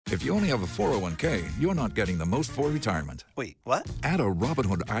If you only have a 401k, you're not getting the most for retirement. Wait, what? Add a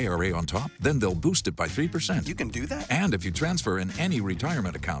Robinhood IRA on top, then they'll boost it by 3%. You can do that? And if you transfer in any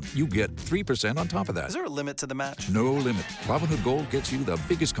retirement account, you get 3% on top of that. Is there a limit to the match? No limit. Robinhood Gold gets you the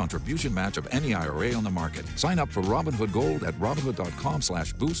biggest contribution match of any IRA on the market. Sign up for Robinhood Gold at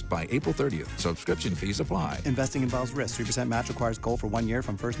Robinhood.com/boost by April 30th. Subscription fees apply. Investing involves risk. 3% match requires gold for 1 year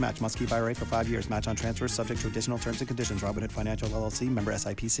from first match. Must keep IRA for 5 years. Match on transfers subject to additional terms and conditions. Robinhood Financial LLC, member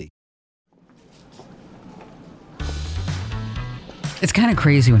SIPC. It's kind of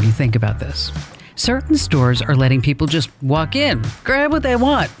crazy when you think about this. Certain stores are letting people just walk in, grab what they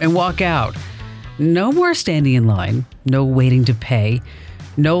want, and walk out. No more standing in line, no waiting to pay,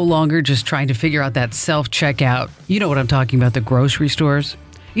 no longer just trying to figure out that self-checkout. You know what I'm talking about, the grocery stores.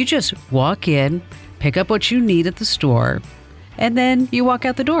 You just walk in, pick up what you need at the store, and then you walk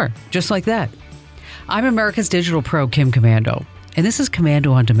out the door, just like that. I'm America's Digital Pro, Kim Commando, and this is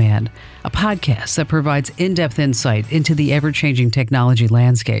Commando on Demand, a podcast that provides in-depth insight into the ever-changing technology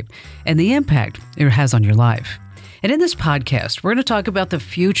landscape and the impact it has on your life. And in this podcast, we're going to talk about the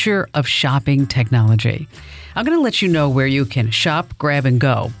future of shopping technology. I'm going to let you know where you can shop, grab, and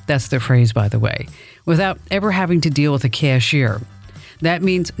go. That's the phrase, by the way, without ever having to deal with a cashier. That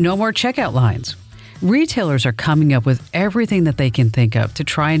means no more checkout lines. Retailers are coming up with everything that they can think of to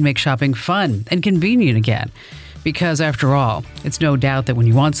try and make shopping fun and convenient again. Because after all, it's no doubt that when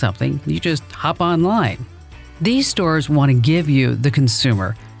you want something, you just hop online. These stores want to give you, the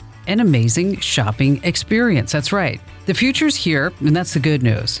consumer, an amazing shopping experience. That's right. The future's here, and that's the good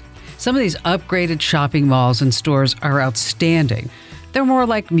news. Some of these upgraded shopping malls and stores are outstanding. They're more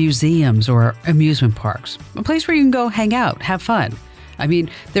like museums or amusement parks, a place where you can go hang out, have fun. I mean,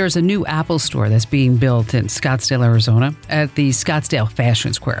 there's a new Apple store that's being built in Scottsdale, Arizona, at the Scottsdale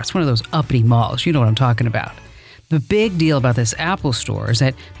Fashion Square. It's one of those uppity malls. You know what I'm talking about. The big deal about this Apple store is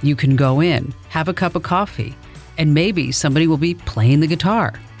that you can go in, have a cup of coffee, and maybe somebody will be playing the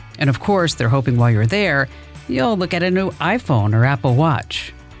guitar. And of course, they're hoping while you're there, you'll look at a new iPhone or Apple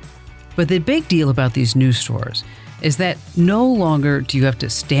Watch. But the big deal about these new stores is that no longer do you have to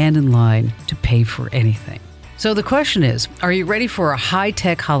stand in line to pay for anything. So the question is, are you ready for a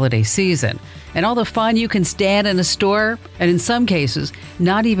high-tech holiday season and all the fun you can stand in a store, and in some cases,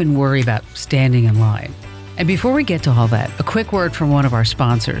 not even worry about standing in line? And before we get to all that, a quick word from one of our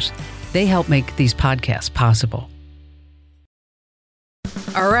sponsors. They help make these podcasts possible.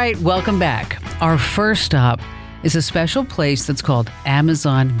 All right, welcome back. Our first stop is a special place that's called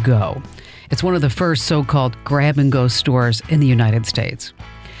Amazon Go. It's one of the first so-called grab-and-go stores in the United States.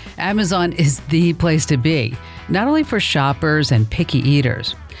 Amazon is the place to be, not only for shoppers and picky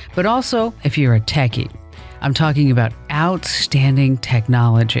eaters, but also if you're a techie. I'm talking about outstanding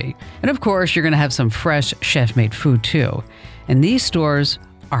technology. And of course, you're going to have some fresh chef-made food too. And these stores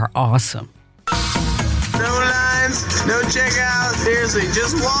are awesome. No lines, no checkout. Seriously,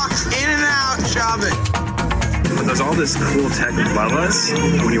 just walk in and out shopping. There's all this cool tech above us.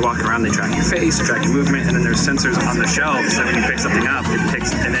 When you walk around, they track your face, track your movement, and then there's sensors on the shelves. So when you pick something up, it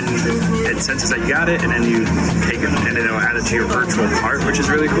picks, and then it senses that you got it, and then you take it, and it'll add it to your virtual cart, which is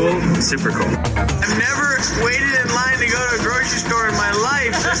really cool. Super cool. I've never waited in line to go to a grocery store in my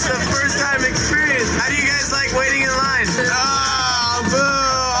life. This is a first-time experience. How do you guys like waiting in line? Oh, boo,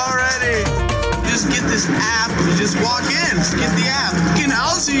 already. Just get this app. You just walk in. Just get the app. You can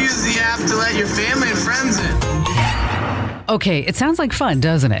also use the app to let your family and friends in. Okay, it sounds like fun,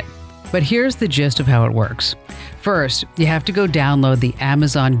 doesn't it? But here's the gist of how it works. First, you have to go download the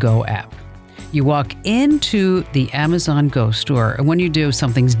Amazon Go app. You walk into the Amazon Go store, and when you do,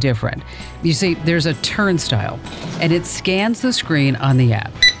 something's different. You see, there's a turnstile, and it scans the screen on the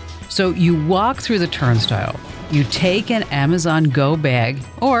app. So you walk through the turnstile, you take an Amazon Go bag,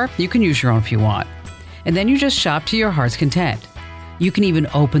 or you can use your own if you want, and then you just shop to your heart's content. You can even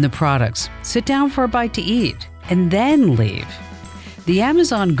open the products, sit down for a bite to eat, and then leave. The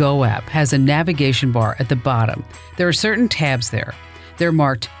Amazon Go app has a navigation bar at the bottom. There are certain tabs there. They're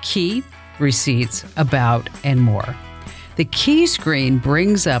marked Key, Receipts, About, and More. The key screen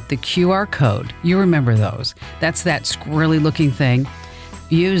brings up the QR code. You remember those. That's that squirrely looking thing.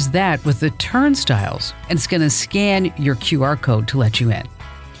 Use that with the turnstiles, and it's going to scan your QR code to let you in.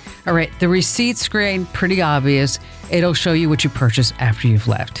 All right, the receipt screen, pretty obvious. It'll show you what you purchased after you've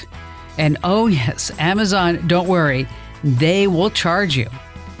left. And oh yes, Amazon, don't worry, they will charge you.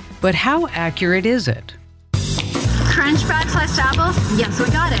 But how accurate is it? Crunch Bag sliced apples? Yes, we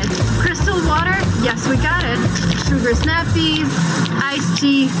got it. Crystal water? Yes, we got it. Sugar snappies, iced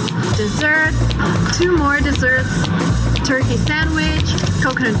tea, dessert, 2 more desserts, turkey sandwich,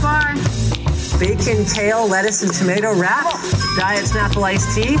 coconut bar. bacon, kale, lettuce, and tomato wrap, diet Snapple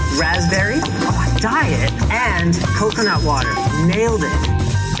iced tea, raspberry, diet, and coconut water. Nailed it.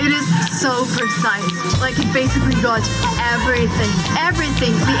 It is so precise. Like, it basically got everything.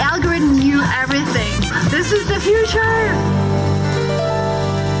 Everything. The algorithm knew everything. This is the future.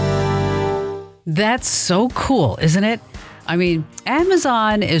 That's so cool, isn't it? I mean,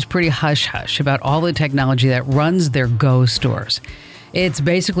 Amazon is pretty hush-hush about all the technology that runs their Go stores. It's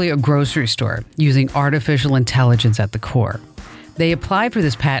basically a grocery store using artificial intelligence at the core. They applied for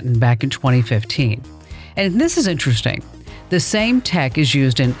this patent back in 2015. And this is interesting. The same tech is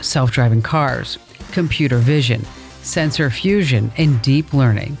used in self-driving cars, computer vision, sensor fusion, and deep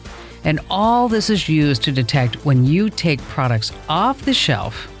learning. And all this is used to detect when you take products off the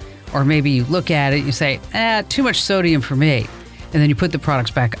shelf, or maybe you look at it and you say, too much sodium for me. And then you put the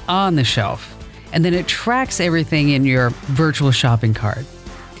products back on the shelf. And then it tracks everything in your virtual shopping cart.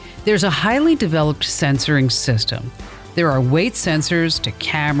 There's a highly developed sensoring system. There are weight sensors to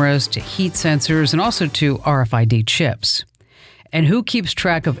cameras to heat sensors and also to RFID chips. And who keeps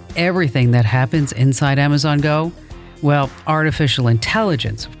track of everything that happens inside Amazon Go? Well, artificial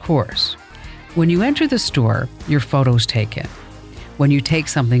intelligence, of course. When you enter the store, your photo's taken. When you take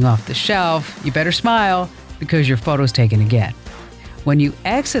something off the shelf, you better smile because your photo's taken again. When you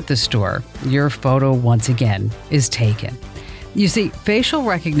exit the store, your photo once again is taken. You see, facial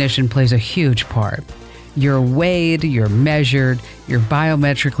recognition plays a huge part. You're weighed, you're measured, you're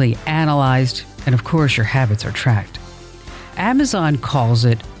biometrically analyzed, and of course your habits are tracked. Amazon calls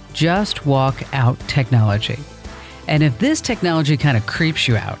it just walk out technology. And if this technology kind of creeps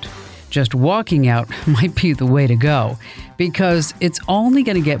you out, just walking out might be the way to go because it's only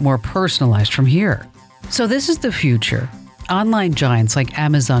going to get more personalized from here. So this is the future. Online giants like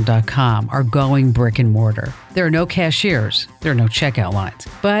Amazon.com are going brick and mortar. There are no cashiers. There are no checkout lines.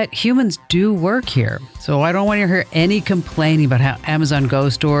 But humans do work here. So I don't want to hear any complaining about how Amazon Go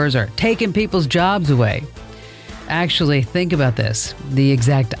stores are taking people's jobs away. Actually, think about this. The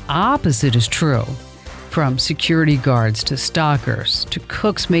exact opposite is true. From security guards to stockers to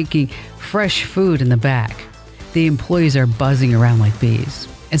cooks making fresh food in the back, the employees are buzzing around like bees.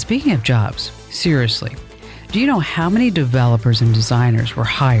 And speaking of jobs, seriously, do you know how many developers and designers were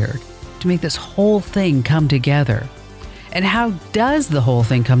hired to make this whole thing come together? And how does the whole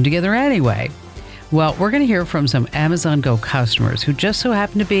thing come together anyway? Well, we're going to hear from some Amazon Go customers who just so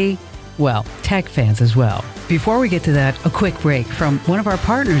happen to be, well, tech fans as well. Before we get to that, a quick break from one of our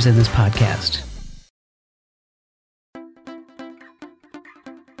partners in this podcast.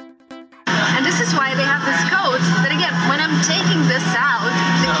 And this is why they have this code that, again, when I'm taking this out,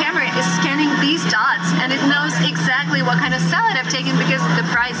 the camera is scanning these dots and it knows exactly what kind of salad I've taken because the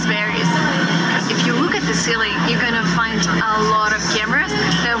price varies. If you look at the ceiling, you're going to find a lot of cameras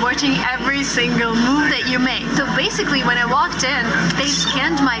that are watching every single move that you make. So basically, when I walked in, they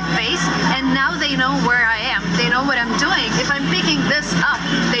scanned my face and now they know where I am. They know what I'm doing. If I'm picking this up,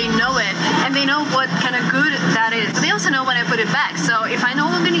 they know it and they know what kind of good that is. They also know when I put it back. So if I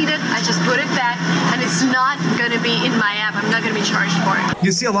no longer need it, I just put it back and it's not going to be in my app. I'm not going to be charged for it.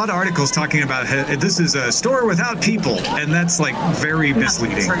 You see a lot of articles talking about this is a store without people, and that's like very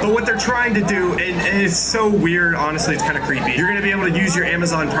misleading. But what they're trying to do, and it's so weird, honestly, it's kind of creepy. You're going to be able to use your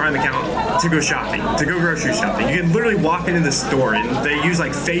Amazon Prime account to go shopping, to go grocery shopping. You can literally walk into the store and they use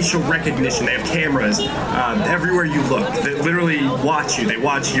like facial recognition. They have cameras everywhere you look that literally watch you. They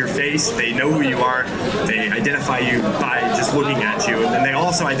watch your face. They know who you are. They identify you by just looking at you. And then they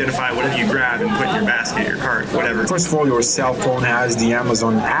also identify whatever you grab and put in your basket, your cart, whatever. First of all, your cell phone has the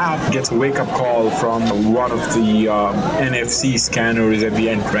Amazon app, gets a wake-up call from one of the NFC scanners at the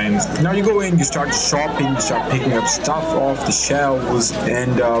entrance. Now you go in, you start shopping, you start picking up stuff off the shelves,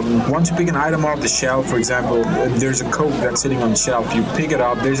 and once you pick an item off the shelf, for example, there's a Coke that's sitting on the shelf, you pick it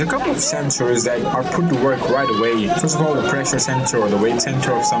up, there's a couple of sensors that are put to work right away. First of all, the pressure sensor or the weight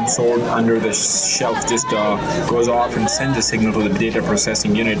sensor of some sort under the shelf just goes off and sends a signal to the data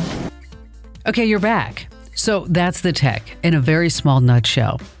processing unit. Okay, you're back. So that's the tech in a very small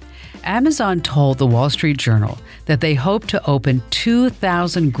nutshell. Amazon told the Wall Street Journal that they hope to open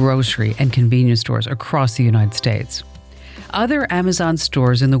 2,000 grocery and convenience stores across the United States. Other Amazon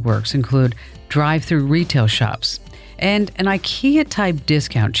stores in the works include drive-through retail shops and an IKEA-type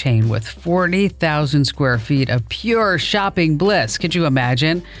discount chain with 40,000 square feet of pure shopping bliss. Could you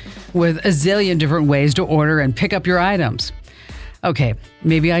imagine? With a zillion different ways to order and pick up your items. Okay,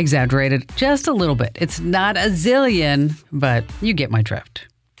 maybe I exaggerated just a little bit. It's not a zillion, but you get my drift.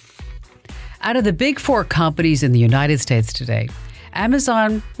 Out of the big four companies in the United States today,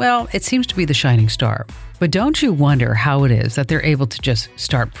 Amazon, well, it seems to be the shining star. But don't you wonder how it is that they're able to just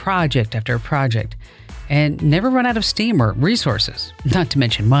start project after project and never run out of steam or resources, not to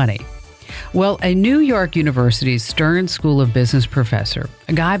mention money? Well, a New York University's Stern School of Business professor,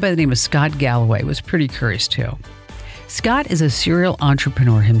 a guy by the name of Scott Galloway, was pretty curious too. Scott is a serial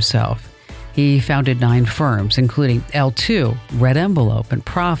entrepreneur himself. He founded 9 firms, including L2, Red Envelope, and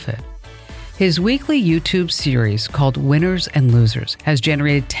Profit. His weekly YouTube series called Winners and Losers has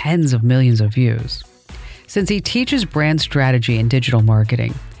generated tens of millions of views. Since he teaches brand strategy and digital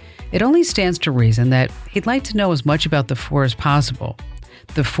marketing, it only stands to reason that he'd like to know as much about the 4 as possible.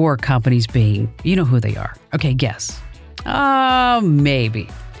 The 4 companies being, you know who they are. Okay, guess. Maybe.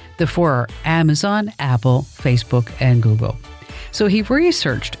 The 4 are Amazon, Apple, Facebook, and Google. So he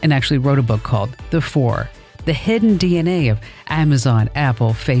researched and actually wrote a book called The 4, The Hidden DNA of Amazon,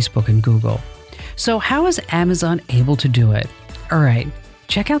 Apple, Facebook, and Google. So how is Amazon able to do it? All right,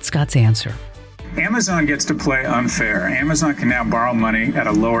 check out Scott's answer. Amazon gets to play unfair. Amazon can now borrow money at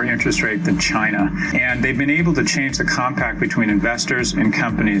a lower interest rate than China. And they've been able to change the compact between investors and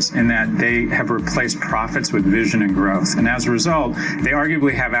companies in that they have replaced profits with vision and growth. And as a result, they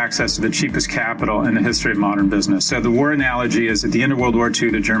arguably have access to the cheapest capital in the history of modern business. So the war analogy is at the end of World War II,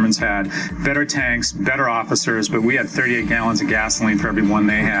 the Germans had better tanks, better officers, but we had 38 gallons of gasoline for every one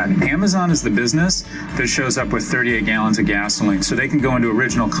they had. Amazon is the business that shows up with 38 gallons of gasoline. So they can go into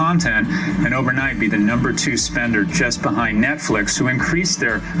original content and overnight be the number 2 spender just behind Netflix, who increased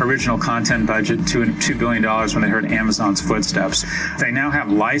their original content budget to $2 billion when they heard Amazon's footsteps. They now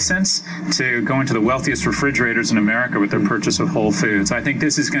have license to go into the wealthiest refrigerators in America with their purchase of Whole Foods. I think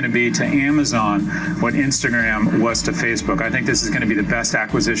this is going to be to Amazon what Instagram was to Facebook. I think this is going to be the best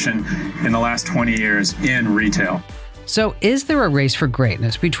acquisition in the last 20 years in retail. So is there a race for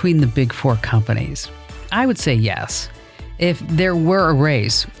greatness between the big 4 companies? I would say yes. If there were a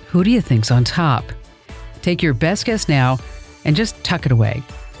race, who do you think's on top? Take your best guess now and just tuck it away.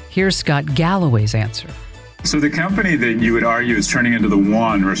 Here's Scott Galloway's answer. So the company that you would argue is turning into the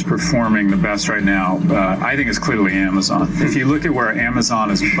one or is performing the best right now, I think is clearly Amazon. If you look at where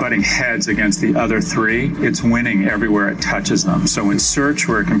Amazon is butting heads against the other 3, it's winning everywhere it touches them. So in search,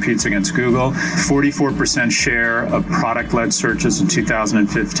 where it competes against Google, 44% share of product-led searches in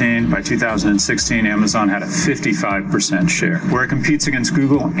 2015. By 2016, Amazon had a 55% share. Where it competes against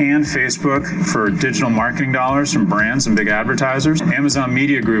Google and Facebook for digital marketing dollars from brands and big advertisers, Amazon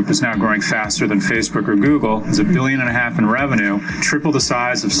Media Group is now growing faster than Facebook or Google. Is $1.5 billion in revenue, triple the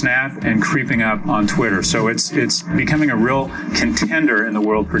size of Snap, and creeping up on Twitter. So it's becoming a real contender in the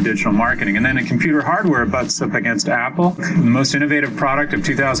world for digital marketing. And then in computer hardware, it butts up against Apple. The most innovative product of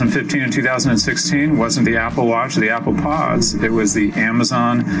 2015 and 2016 wasn't the Apple Watch or the Apple Pods. It was the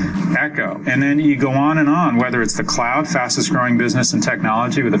Amazon Echo. And then you go on, whether it's the cloud, fastest growing business in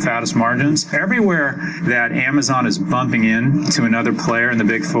technology with the fattest margins. Everywhere that Amazon is bumping into another player in the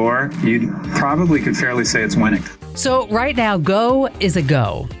big 4, you probably could fairly say it's winning. So right now, Go is a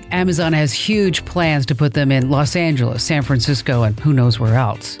go. Amazon has huge plans to put them in Los Angeles, San Francisco, and who knows where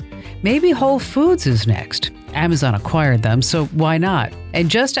else. Maybe Whole Foods is next. Amazon acquired them, so why not? And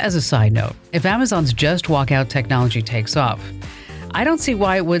just as a side note, if Amazon's just walkout technology takes off, I don't see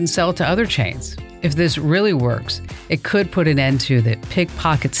why it wouldn't sell to other chains. If this really works, it could put an end to the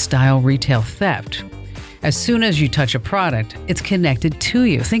pickpocket-style retail theft. As soon as you touch a product, it's connected to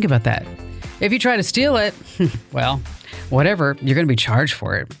you. Think about that. If you try to steal it, well, whatever, you're going to be charged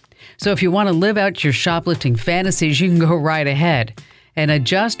for it. So if you want to live out your shoplifting fantasies, you can go right ahead. In a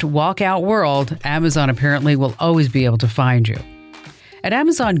just walkout world, Amazon apparently will always be able to find you. At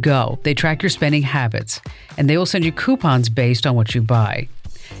Amazon Go, they track your spending habits, and they will send you coupons based on what you buy.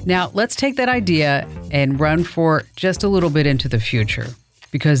 Now, let's take that idea and run for just a little bit into the future,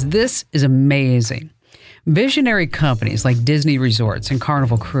 because this is amazing. Visionary companies like Disney Resorts and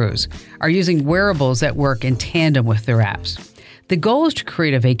Carnival Cruise are using wearables that work in tandem with their apps. The goal is to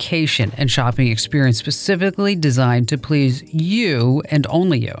create a vacation and shopping experience specifically designed to please you and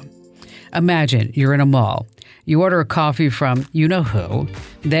only you. Imagine you're in a mall. You order a coffee from you-know-who,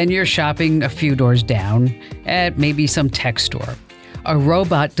 then you're shopping a few doors down at maybe some tech store. A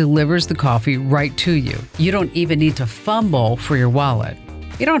robot delivers the coffee right to you. You don't even need to fumble for your wallet.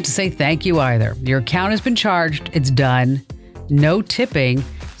 You don't have to say thank you either. Your account has been charged, it's done, no tipping,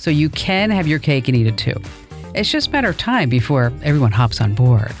 so you can have your cake and eat it too. It's just a matter of time before everyone hops on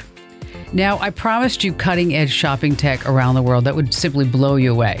board. Now, I promised you cutting-edge shopping tech around the world that would simply blow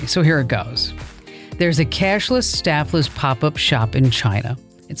you away, so here it goes. There's a cashless, staffless pop-up shop in China.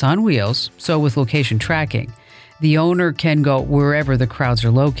 It's on wheels, so with location tracking, the owner can go wherever the crowds are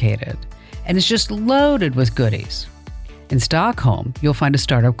located, and it's just loaded with goodies. In Stockholm, you'll find a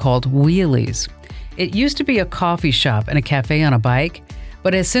startup called Wheelies. It used to be a coffee shop and a cafe on a bike,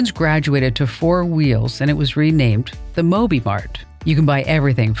 but has since graduated to 4 wheels and it was renamed the Moby Mart. You can buy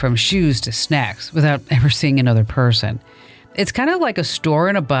everything from shoes to snacks without ever seeing another person. It's kind of like a store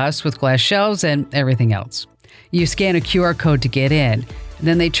in a bus with glass shelves and everything else. You scan a QR code to get in, and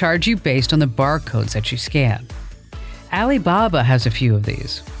then they charge you based on the barcodes that you scan. Alibaba has a few of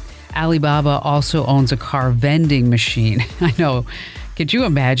these. Alibaba also owns a car vending machine. I know. Could you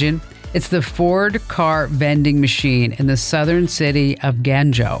imagine? It's the Ford car vending machine in the southern city of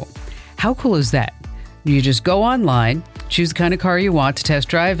Guangzhou. How cool is that? You just go online, choose the kind of car you want to test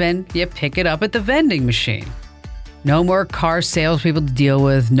drive, and you pick it up at the vending machine. No more car salespeople to deal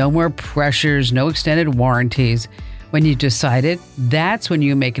with, no more pressures, no extended warranties. When you decided, that's when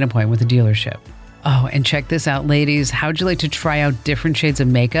you make an appointment with a dealership. Oh, and check this out, ladies. How'd you like to try out different shades of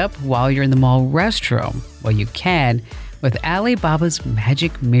makeup while you're in the mall restroom? Well, you can with Alibaba's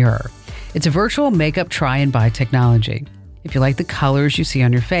Magic Mirror. It's a virtual makeup try and buy technology. If you like the colors you see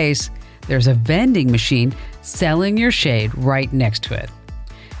on your face, there's a vending machine selling your shade right next to it.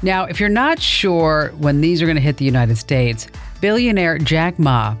 Now, if you're not sure when these are going to hit the United States, billionaire Jack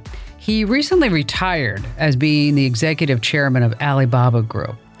Ma, he recently retired as being the executive chairman of Alibaba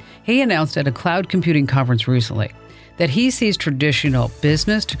Group. He announced at a cloud computing conference recently that he sees traditional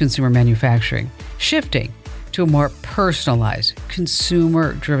business to consumer manufacturing shifting to a more personalized,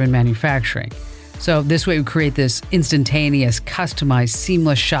 consumer-driven manufacturing. So this way we create this instantaneous, customized,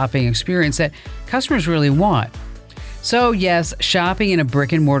 seamless shopping experience that customers really want. So yes, shopping in a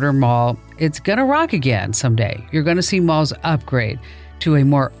brick and mortar mall, it's gonna rock again someday. You're gonna see malls upgrade to a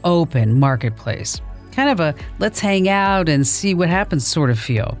more open marketplace. Kind of a let's hang out and see what happens sort of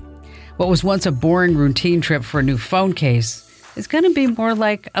feel. What was once a boring routine trip for a new phone case is gonna be more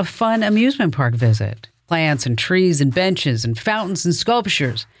like a fun amusement park visit. Plants and trees and benches and fountains and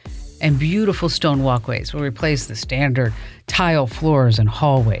sculptures and beautiful stone walkways will replace the standard tile floors and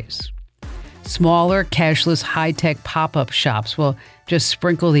hallways. Smaller, cashless, high-tech pop-up shops will just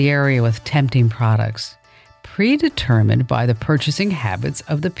sprinkle the area with tempting products, predetermined by the purchasing habits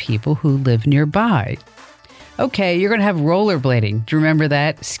of the people who live nearby. Okay, you're going to have rollerblading. Do you remember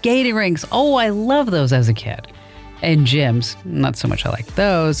that? Skating rinks. Oh, I love those as a kid. And gyms. Not so much I like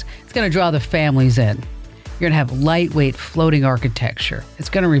those. It's going to draw the families in. You're going to have lightweight floating architecture. It's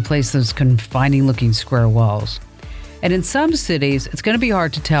going to replace those confining-looking square walls. And in some cities, it's going to be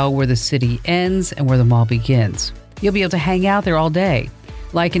hard to tell where the city ends and where the mall begins. You'll be able to hang out there all day,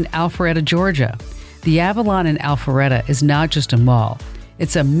 like in Alpharetta, Georgia. The Avalon in Alpharetta is not just a mall.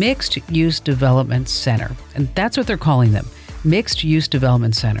 It's a mixed-use development center, and that's what they're calling them, mixed-use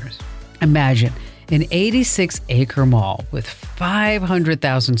development centers. Imagine an 86-acre mall with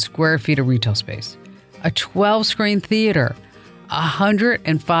 500,000 square feet of retail space, a 12-screen theater,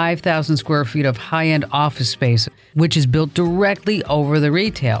 105,000 square feet of high-end office space, which is built directly over the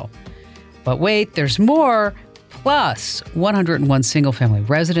retail. But wait, there's more, plus 101 single-family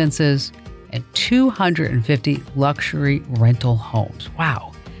residences and 250 luxury rental homes.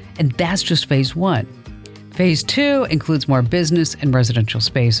 Wow. And that's just phase 1. Phase 2 includes more business and residential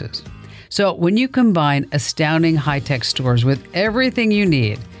spaces. So when you combine astounding high-tech stores with everything you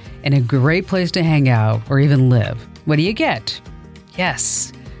need and a great place to hang out or even live, what do you get?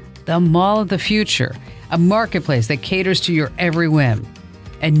 Yes, the mall of the future, a marketplace that caters to your every whim,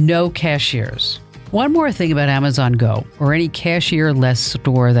 and no cashiers. One more thing about Amazon Go, or any cashier-less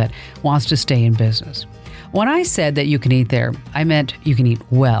store that wants to stay in business. When I said that you can eat there, I meant you can eat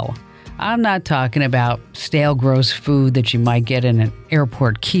well. I'm not talking about stale, gross food that you might get in an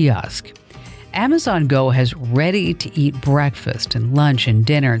airport kiosk. Amazon Go has ready-to-eat breakfast and lunch and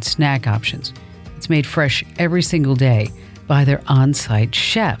dinner and snack options. It's made fresh every single day by their on-site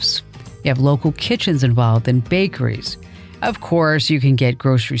chefs. You have local kitchens involved and bakeries. Of course, you can get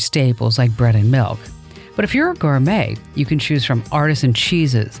grocery staples like bread and milk. But if you're a gourmet, you can choose from artisan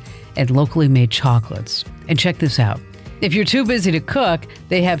cheeses and locally made chocolates. And check this out. If you're too busy to cook,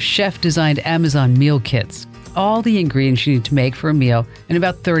 they have chef-designed Amazon meal kits. All the ingredients you need to make for a meal in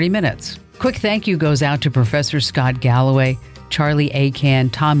about 30 minutes. Quick thank you goes out to Professor Scott Galloway, Charlie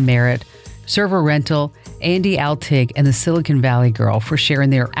Acan, Tom Merritt, Server Rental, Andy Altig, and the Silicon Valley Girl for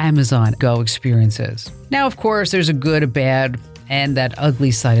sharing their Amazon Go experiences. Now, of course, there's a good, a bad, and that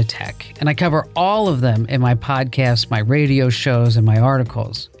ugly side of tech. And I cover all of them in my podcasts, my radio shows, and my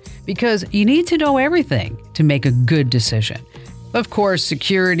articles. Because you need to know everything to make a good decision. Of course,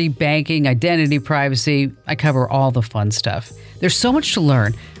 security, banking, identity, privacy, I cover all the fun stuff. There's so much to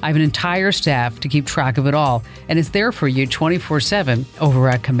learn. I have an entire staff to keep track of it all, and it's there for you 24/7 over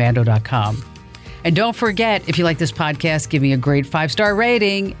at commando.com. And don't forget, if you like this podcast, give me a great 5-star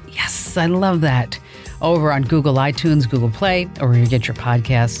rating. Yes, I love that. Over on Google iTunes, Google Play, or where you get your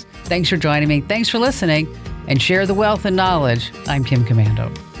podcasts. Thanks for joining me. Thanks for listening. And share the wealth and knowledge. I'm Kim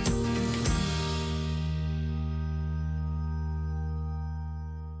Komando.